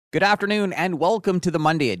Good afternoon and welcome to the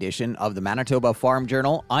Monday edition of the Manitoba Farm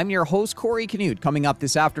Journal. I'm your host, Corey Canute. Coming up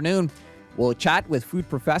this afternoon, we'll chat with food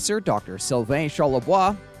professor Dr. Sylvain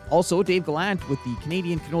Charlebois. Also, Dave Gallant with the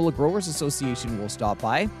Canadian Canola Growers Association will stop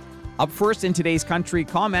by. Up first in today's Country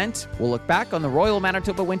Comment, we'll look back on the Royal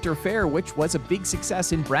Manitoba Winter Fair, which was a big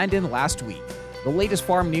success in Brandon last week. The latest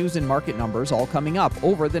farm news and market numbers all coming up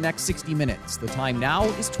over the next 60 minutes. The time now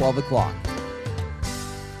is 12 o'clock.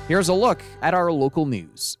 Here's a look at our local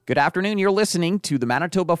news. Good afternoon, you're listening to the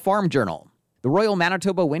Manitoba Farm Journal. The Royal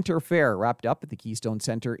Manitoba Winter Fair wrapped up at the Keystone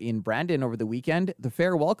Centre in Brandon over the weekend. The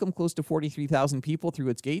fair welcomed close to 43,000 people through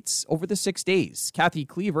its gates over the 6 days. Kathy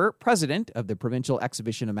Cleaver, president of the Provincial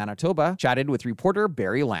Exhibition of Manitoba, chatted with reporter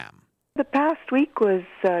Barry Lamb. The past week was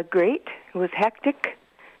great. It was hectic.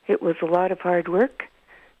 It was a lot of hard work,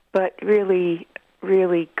 but really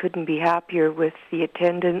couldn't be happier with the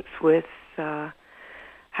attendance, with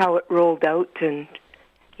how it rolled out, and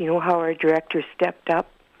how our director stepped up.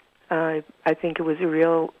 I think it was a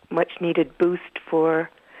real much-needed boost for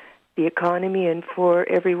the economy and for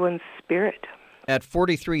everyone's spirit. At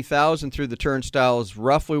 43,000 through the turnstiles,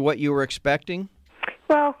 roughly what you were expecting?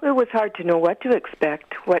 Well, it was hard to know what to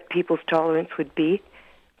expect, what people's tolerance would be.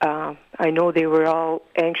 I know they were all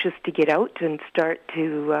anxious to get out and start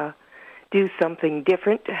to do something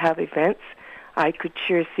different, to have events. I could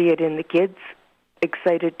sure see it in the kids,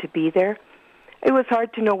 excited to be there. It was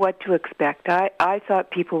hard to know what to expect. I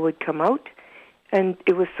thought people would come out, and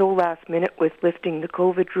it was so last minute with lifting the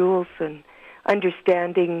COVID rules and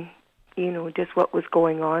understanding, just what was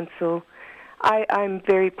going on. So I'm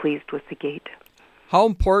very pleased with the gate. How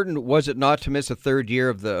important was it not to miss a third year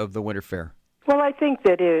of the Winter Fair? Well, I think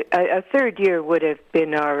that a third year would have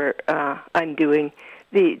been our undoing.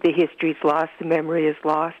 The history's lost, the memory is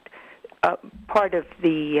lost. Part of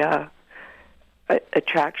the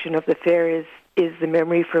attraction of the fair is the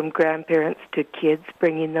memory from grandparents to kids,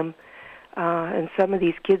 bringing them. And some of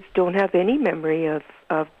these kids don't have any memory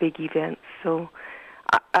of big events. So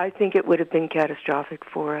I think it would have been catastrophic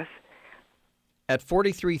for us. At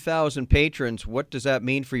 43,000 patrons, what does that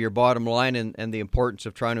mean for your bottom line and the importance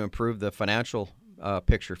of trying to improve the financial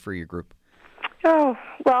picture for your group? Oh,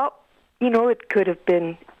 well, it could have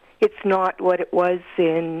been. It's not what it was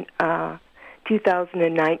in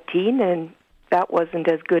 2019, and that wasn't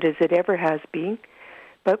as good as it ever has been.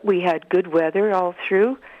 But we had good weather all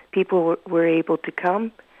through. People were able to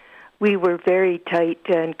come. We were very tight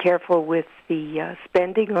and careful with the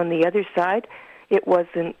spending on the other side. It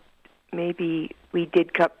wasn't, maybe we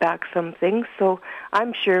did cut back some things, so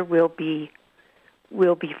I'm sure we'll be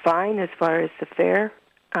fine as far as the fair.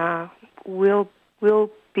 We'll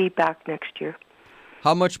be back next year.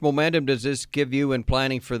 How much momentum does this give you in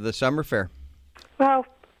planning for the summer fair? Well,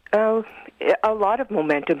 a lot of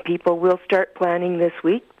momentum. People will start planning this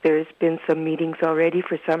week. There's been some meetings already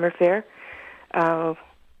for summer fair.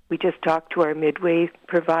 We just talked to our Midway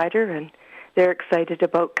provider, and they're excited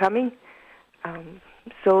about coming.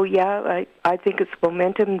 So, yeah, I think it's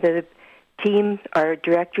momentum. The team, our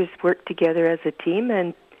directors work together as a team,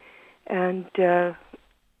 and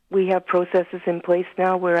we have processes in place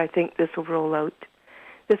now where I think this will roll out.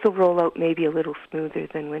 This will roll out maybe a little smoother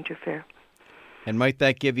than Winter Fair. And might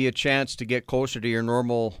that give you a chance to get closer to your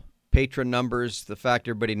normal patron numbers, the fact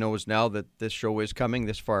everybody knows now that this show is coming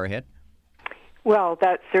this far ahead? Well,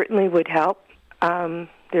 that certainly would help.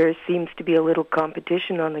 There seems to be a little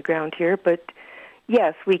competition on the ground here, but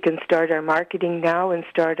yes, we can start our marketing now and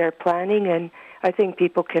start our planning, and I think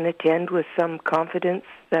people can attend with some confidence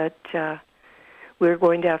that we're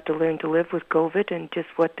going to have to learn to live with COVID and just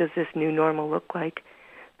what does this new normal look like.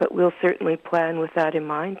 But we'll certainly plan with that in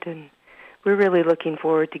mind, and we're really looking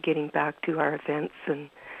forward to getting back to our events and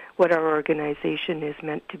what our organization is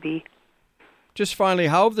meant to be. Just finally,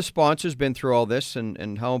 how have the sponsors been through all this,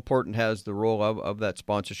 and how important has the role of that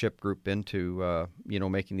sponsorship group been to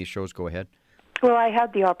making these shows go ahead? Well, I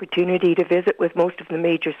had the opportunity to visit with most of the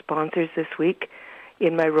major sponsors this week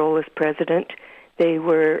in my role as president. They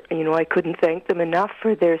were, I couldn't thank them enough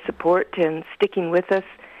for their support and sticking with us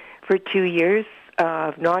for 2 years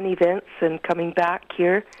of non-events and coming back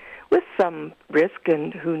here with some risk,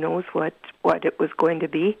 and who knows what it was going to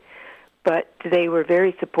be. But they were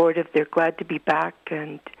very supportive. They're glad to be back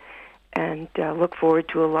and look forward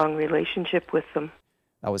to a long relationship with them.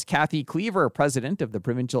 That was Kathy Cleaver, president of the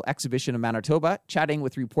Provincial Exhibition of Manitoba, chatting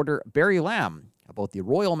with reporter Barry Lamb about the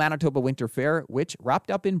Royal Manitoba Winter Fair, which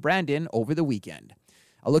wrapped up in Brandon over the weekend.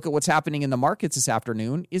 A look at what's happening in the markets this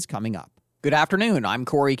afternoon is coming up. Good afternoon, I'm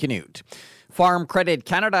Corey Canute. Farm Credit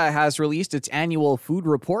Canada has released its annual food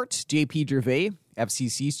report. JP Gervais,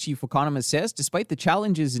 FCC's chief economist, says despite the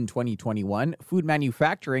challenges in 2021, food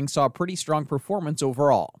manufacturing saw a pretty strong performance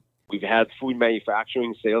overall. We've had food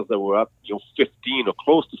manufacturing sales that were up, 15 or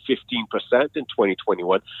close to 15% in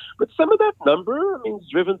 2021. But some of that number, is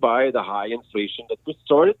driven by the high inflation that we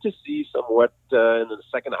started to see somewhat in the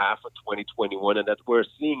second half of 2021 and that we're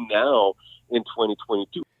seeing now in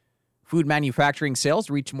 2022. Food manufacturing sales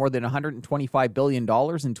reached more than $125 billion in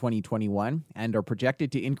 2021 and are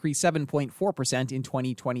projected to increase 7.4% in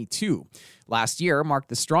 2022. Last year marked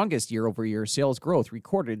the strongest year-over-year sales growth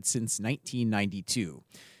recorded since 1992.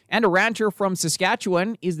 And a rancher from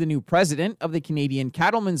Saskatchewan is the new president of the Canadian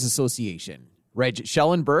Cattlemen's Association. Reg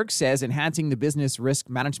Schellenberg says enhancing the business risk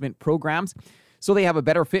management programs so they have a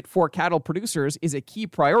better fit for cattle producers is a key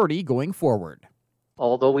priority going forward.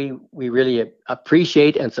 Although we really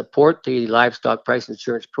appreciate and support the livestock price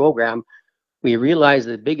insurance program, we realize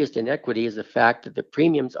the biggest inequity is the fact that the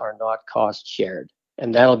premiums are not cost shared.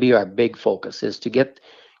 And that'll be our big focus, is to get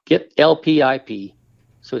LPIP,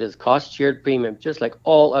 so it is cost shared premium, just like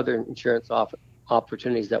all other insurance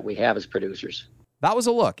opportunities that we have as producers. That was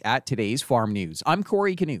a look at today's Farm News. I'm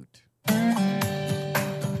Corey Canute.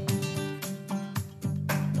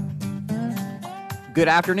 Good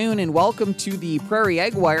afternoon and welcome to the Prairie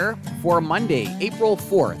Egg Wire for Monday, April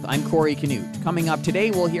 4th. I'm Corey Canute. Coming up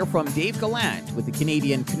today, we'll hear from Dave Gallant with the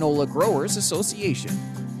Canadian Canola Growers Association.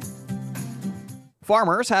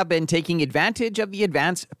 Farmers have been taking advantage of the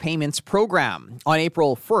Advance Payments Program. On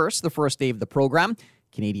April 1st, the first day of the program,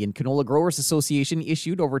 Canadian Canola Growers Association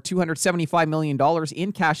issued over $275 million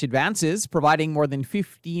in cash advances, providing more than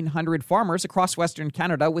 1,500 farmers across Western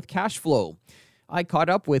Canada with cash flow. I caught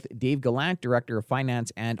up with Dave Gallant, Director of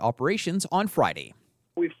Finance and Operations, on Friday.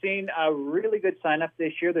 We've seen a really good sign-up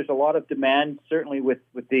this year. There's a lot of demand, certainly with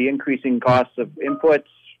the increasing costs of inputs,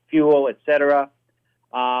 fuel, etc.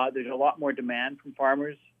 There's a lot more demand from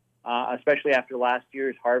farmers, especially after last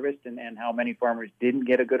year's harvest and how many farmers didn't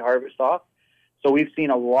get a good harvest off. So we've seen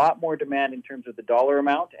a lot more demand in terms of the dollar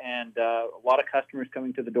amount and a lot of customers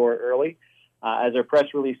coming to the door early. As our press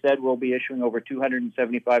release said, we'll be issuing over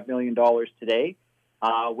 $275 million today,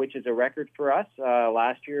 which is a record for us.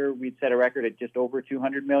 Last year, we'd set a record at just over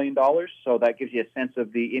 $200 million. So that gives you a sense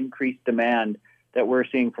of the increased demand that we're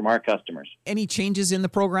seeing from our customers. Any changes in the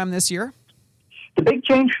program this year? The big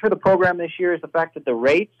change for the program this year is the fact that the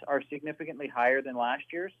rates are significantly higher than last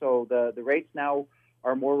year. So the rates now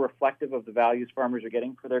are more reflective of the values farmers are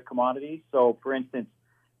getting for their commodities. So, for instance,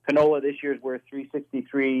 canola this year is worth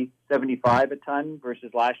 $363.75 a ton versus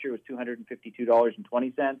last year was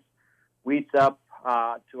 $252.20. Wheat's up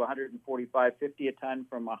to $145.50 a ton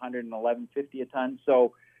from $111.50 a ton.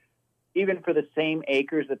 So even for the same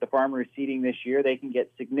acres that the farmer is seeding this year, they can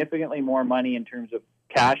get significantly more money in terms of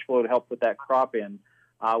cash flow to help put that crop in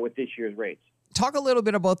with this year's rates. Talk a little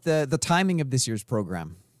bit about the timing of this year's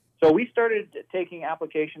program. So we started taking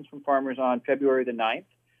applications from farmers on February the 9th.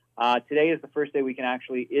 Today is the first day we can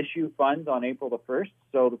actually issue funds on April the 1st.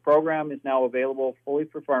 So the program is now available fully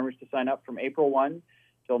for farmers to sign up from April 1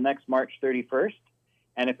 till next March 31st.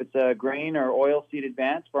 And if it's a grain or oil seed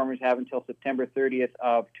advance, farmers have until September 30th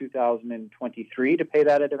of 2023 to pay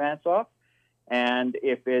that advance off. And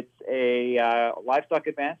if it's a livestock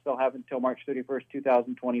advance, they'll have until March 31st,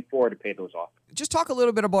 2024 to pay those off. Just talk a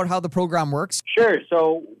little bit about how the program works. Sure.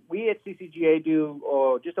 So we at CCGA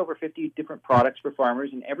do just over 50 different products for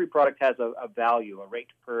farmers, and every product has a value, a rate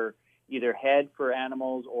per either head for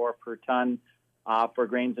animals or per ton for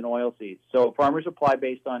grains and oil seeds. So farmers apply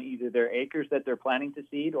based on either their acres that they're planning to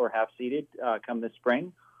seed or have seeded come this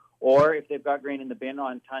spring, or if they've got grain in the bin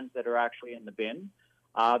on tons that are actually in the bin.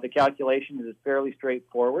 The calculation is fairly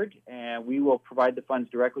straightforward, and we will provide the funds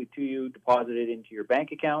directly to you, deposited into your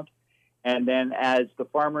bank account. And then as the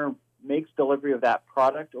farmer makes delivery of that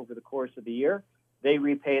product over the course of the year, they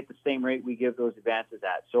repay at the same rate we give those advances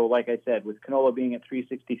at. So like I said, with canola being at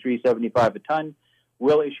 $363.75 a ton,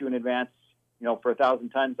 we'll issue an advance, for 1,000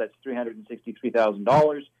 tons, that's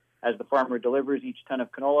 $363,000. As the farmer delivers each ton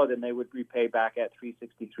of canola, then they would repay back at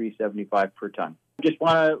 $363.75 per ton. Just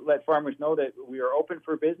want to let farmers know that we are open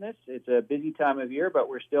for business. It's a busy time of year, but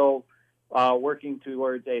we're still working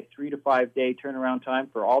towards a 3 to 5 day turnaround time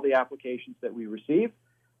for all the applications that we receive.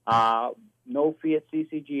 No fee at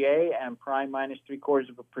CCGA and prime minus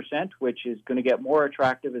 0.75%, which is going to get more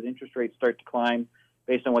attractive as interest rates start to climb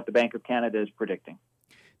based on what the Bank of Canada is predicting.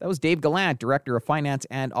 That was Dave Gallant, Director of Finance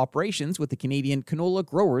and Operations with the Canadian Canola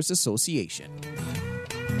Growers Association.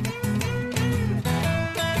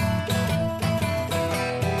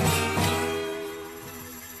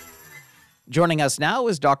 Joining us now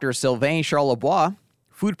is Dr. Sylvain Charlebois,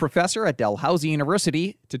 food professor at Dalhousie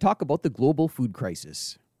University, to talk about the global food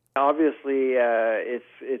crisis. Obviously,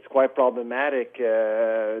 it's quite problematic.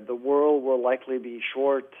 The world will likely be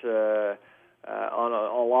short on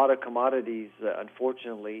a lot of commodities,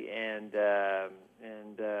 unfortunately, and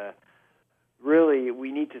really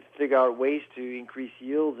we need to figure out ways to increase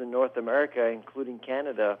yields in North America, including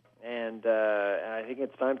Canada. And I think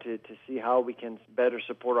it's time to see how we can better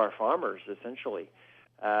support our farmers, essentially,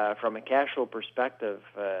 from a cash flow perspective.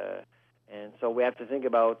 And so we have to think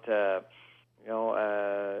about the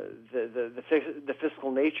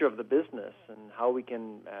fiscal nature of the business and how we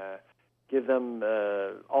can give them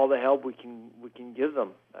all the help we can give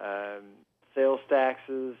them. Sales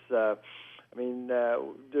taxes.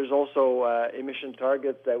 There's also emission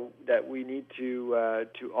targets that we need to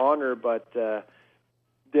honor, but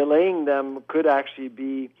delaying them could actually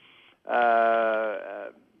be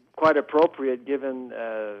quite appropriate given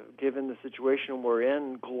the situation we're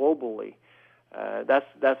in globally.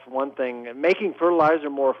 That's one thing. Making fertilizer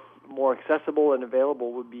more accessible and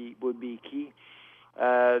available would be key.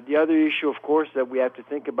 The other issue, of course, that we have to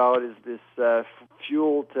think about is this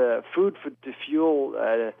food to fuel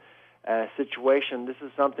situation. This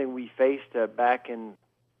is something we faced back in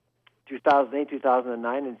 2008,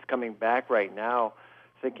 2009, and it's coming back right now.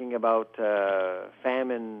 Thinking about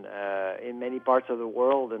famine in many parts of the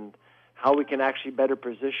world and how we can actually better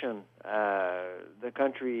position the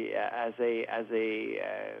country as a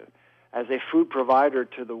food provider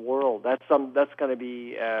to the world. That's going to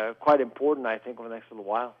be quite important, I think, over the next little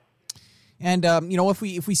while. And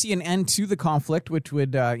if we see an end to the conflict, which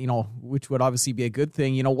would obviously be a good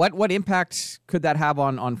thing, what impact could that have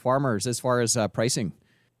on farmers as far as pricing?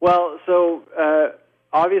 Well, so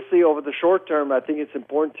obviously, over the short term, I think it's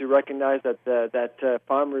important to recognize that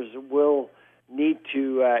farmers will need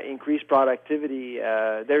to increase productivity.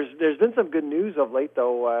 There's been some good news of late,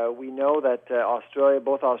 though. We know that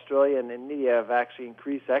both Australia and India have actually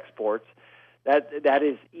increased exports. That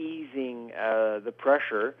is easing the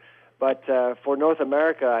pressure. But for North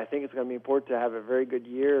America, I think it's going to be important to have a very good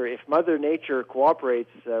year. If Mother Nature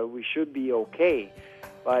cooperates, we should be okay.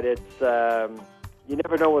 But it's you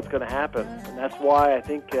never know what's going to happen, and that's why I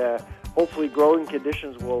think hopefully growing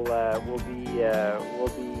conditions will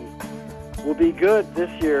be good this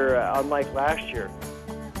year, unlike last year.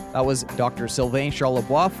 That was Dr. Sylvain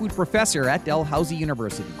Charlebois, food professor at Dalhousie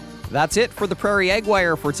University. That's it for the Prairie Ag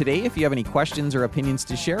Wire for today. If you have any questions or opinions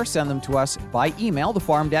to share, send them to us by email,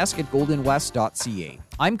 thefarmdesk@goldenwest.ca.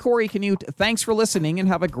 I'm Corey Canute. Thanks for listening and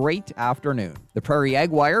have a great afternoon. The Prairie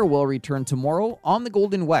Ag Wire will return tomorrow on the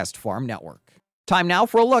Golden West Farm Network. Time now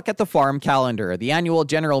for a look at the farm calendar. The annual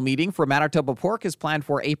general meeting for Manitoba Pork is planned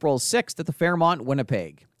for April 6th at the Fairmont,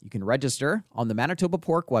 Winnipeg. You can register on the Manitoba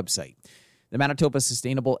Pork website. The Manitoba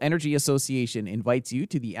Sustainable Energy Association invites you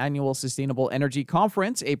to the annual Sustainable Energy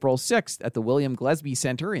Conference, April 6th at the William Gillespie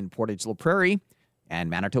Centre in Portage-la Prairie. And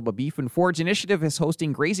Manitoba Beef and Forage Initiative is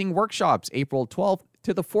hosting grazing workshops April 12th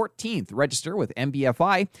to the 14th. Register with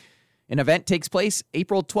MBFI. An event takes place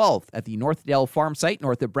April 12th at the Northdale Farm Site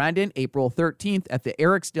north of Brandon, April 13th at the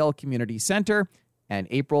Ericsdale Community Centre, and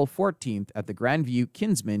April 14th at the Grandview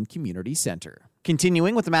Kinsman Community Centre.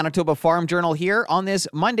 Continuing with the Manitoba Farm Journal here on this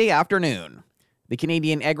Monday afternoon. The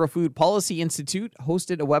Canadian Agri-Food Policy Institute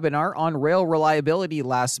hosted a webinar on rail reliability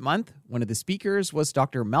last month. One of the speakers was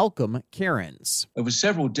Dr. Malcolm Cairns. Over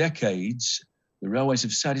several decades, the railways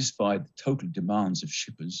have satisfied the total demands of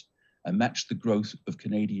shippers and matched the growth of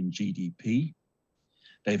Canadian GDP.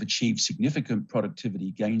 They've achieved significant productivity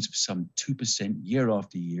gains of some 2% year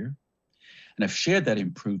after year, and have shared that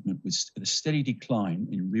improvement with a steady decline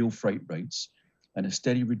in real freight rates and a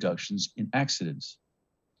steady reductions in accidents.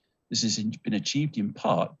 This has been achieved in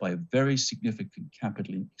part by a very significant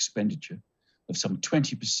capital expenditure of some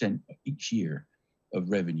 20% each year of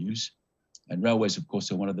revenues. And railways, of course,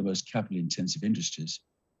 are one of the most capital-intensive industries.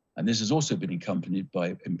 And this has also been accompanied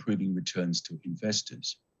by improving returns to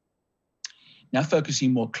investors. Now,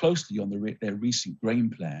 focusing more closely on their recent grain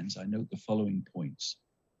plans, I note the following points.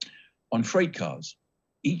 On freight cars,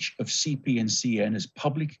 each of CP and CN has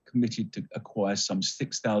publicly committed to acquire some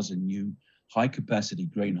 6,000 new high-capacity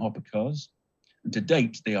grain hopper cars, and to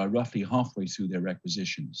date, they are roughly halfway through their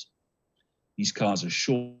acquisitions. These cars are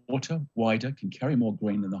shorter, wider, can carry more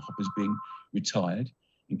grain than the hoppers being retired,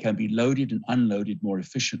 and can be loaded and unloaded more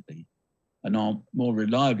efficiently, and are more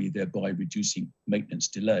reliably, thereby reducing maintenance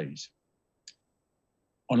delays.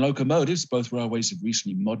 On locomotives, both railways have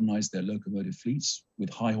recently modernized their locomotive fleets with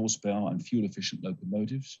high horsepower and fuel-efficient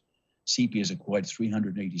locomotives. CP has acquired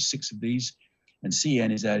 386 of these, And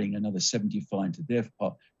CN is adding another 75 to their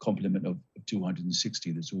complement of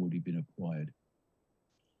 260 that's already been acquired.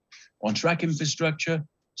 On track infrastructure,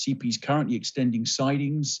 CP is currently extending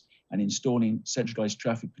sidings and installing centralized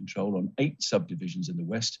traffic control on 8 subdivisions in the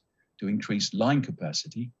west to increase line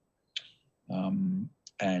capacity. And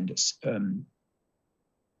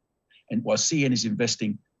while CN is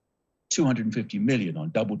investing $250 million on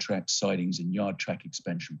double track sidings and yard track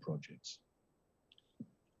expansion projects.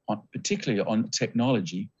 Particularly on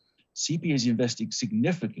technology, CP is investing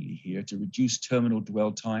significantly here to reduce terminal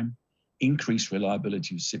dwell time, increase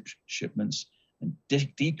reliability of shipments, and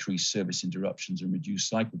decrease service interruptions and reduce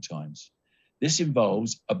cycle times. This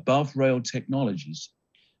involves above rail technologies.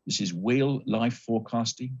 This is wheel life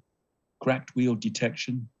forecasting, cracked wheel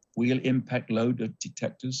detection, wheel impact load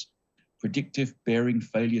detectors, predictive bearing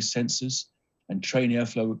failure sensors, and train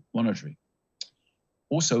airflow monitoring.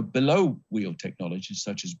 Also, below wheel technologies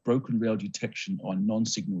such as broken rail detection on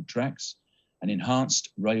non-signal tracks and enhanced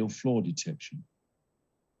rail floor detection.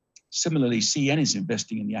 Similarly, CN is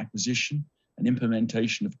investing in the acquisition and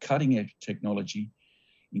implementation of cutting-edge technology,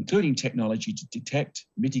 including technology to detect,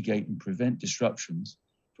 mitigate, and prevent disruptions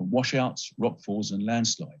from washouts, rockfalls, and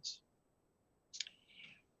landslides.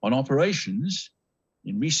 On operations,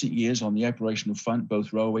 in recent years on the operational front,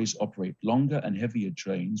 both railways operate longer and heavier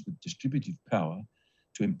trains with distributive power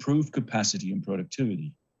to improve capacity and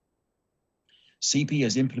productivity. CP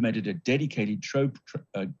has implemented a dedicated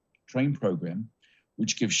train program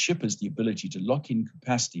which gives shippers the ability to lock in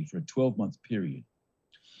capacity for a 12-month period.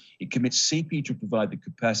 It commits CP to provide the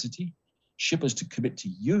capacity, shippers to commit to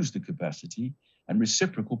use the capacity, and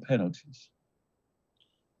reciprocal penalties.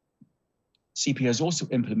 CP has also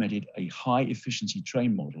implemented a high-efficiency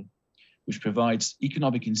train model, which provides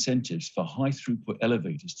economic incentives for high-throughput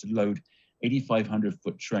elevators to load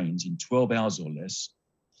 8,500-foot trains in 12 hours or less.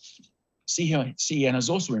 CN has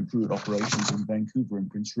also improved operations in Vancouver and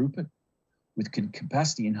Prince Rupert with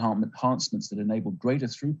capacity enhancements that enable greater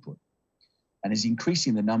throughput, and is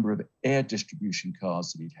increasing the number of air distribution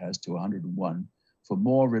cars that it has to 101 for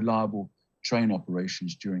more reliable train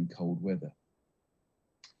operations during cold weather.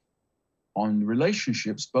 On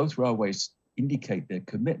relationships, both railways indicate their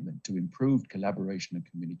commitment to improved collaboration and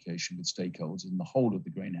communication with stakeholders in the whole of the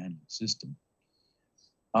grain handling system.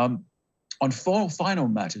 On final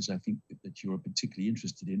matters, I think that you're particularly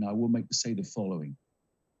interested in, I will say the following.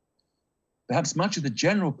 Perhaps much of the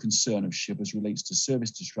general concern of shippers relates to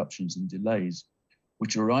service disruptions and delays,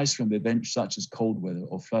 which arise from events such as cold weather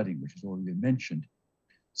or flooding, which has already been mentioned.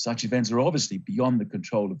 Such events are obviously beyond the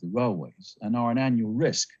control of the railways and are an annual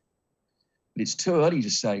risk. But it's too early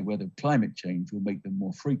to say whether climate change will make them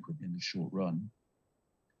more frequent in the short run.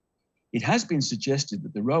 It has been suggested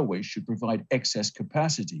that the railways should provide excess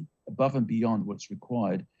capacity above and beyond what's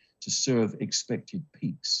required to serve expected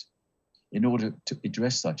peaks in order to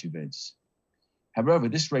address such events. However,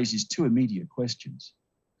 this raises 2 immediate questions.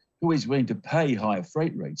 Who is willing to pay higher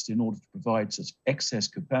freight rates in order to provide such excess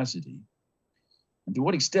capacity? And to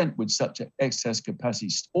what extent would such excess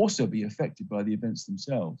capacity also be affected by the events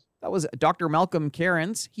themselves? That was Dr. Malcolm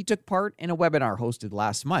Cairns. He took part in a webinar hosted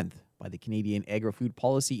last month by the Canadian Agri-Food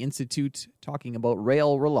Policy Institute talking about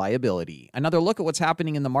rail reliability. Another look at what's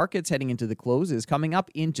happening in the markets heading into the close is coming up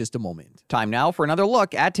in just a moment. Time now for another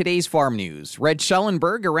look at today's farm news. Red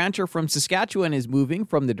Schellenberg, a rancher from Saskatchewan, is moving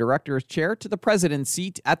from the director's chair to the president's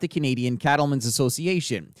seat at the Canadian Cattlemen's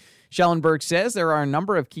Association. Schellenberg says there are a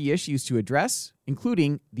number of key issues to address,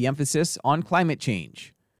 including the emphasis on climate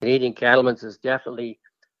change. Canadian Cattlemen's is definitely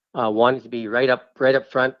wanting to be right up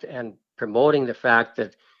front and promoting the fact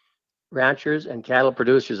that ranchers and cattle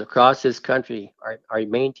producers across this country are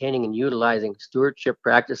maintaining and utilizing stewardship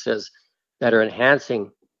practices that are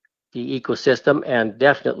enhancing the ecosystem, and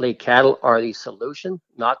definitely cattle are the solution,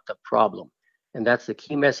 not the problem. And that's the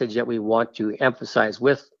key message that we want to emphasize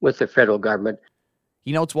with the federal government.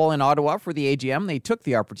 He notes while in Ottawa for the AGM, they took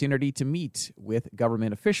the opportunity to meet with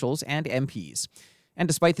government officials and MPs. And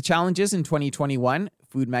despite the challenges in 2021,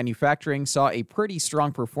 food manufacturing saw a pretty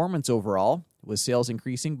strong performance overall, with sales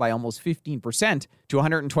increasing by almost 15% to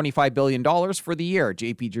 $125 billion for the year.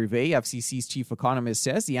 JP Gervais, FCC's chief economist,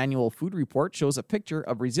 says the annual food report shows a picture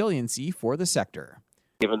of resiliency for the sector.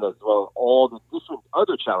 Given as well all the different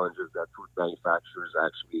other challenges that food manufacturers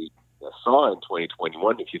actually saw in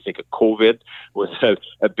 2021, if you think of COVID was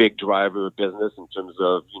a big driver of business in terms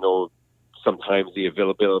of, sometimes the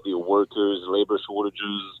availability of workers, labor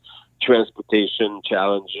shortages, transportation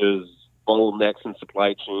challenges, bottlenecks in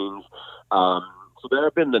supply chains. So there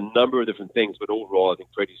have been a number of different things, but overall, I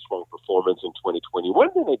think pretty strong performance in 2021.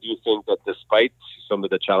 And I do think that despite some of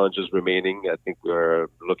the challenges remaining, I think we're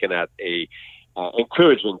looking at a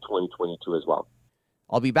encouraging 2022 as well.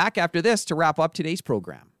 I'll be back after this to wrap up today's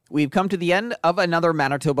program. We've come to the end of another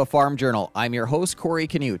Manitoba Farm Journal. I'm your host, Corey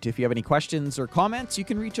Canute. If you have any questions or comments, you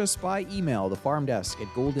can reach us by email,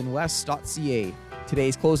 thefarmdesk@goldenwest.ca.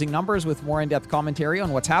 Today's closing numbers with more in-depth commentary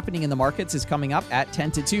on what's happening in the markets is coming up at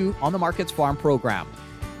 10 to 2 on the Markets Farm program.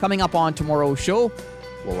 Coming up on tomorrow's show,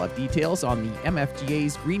 we'll have details on the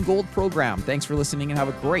MFGA's Green Gold program. Thanks for listening and have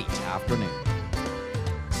a great afternoon.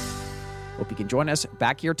 Hope you can join us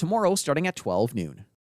back here tomorrow starting at 12 noon.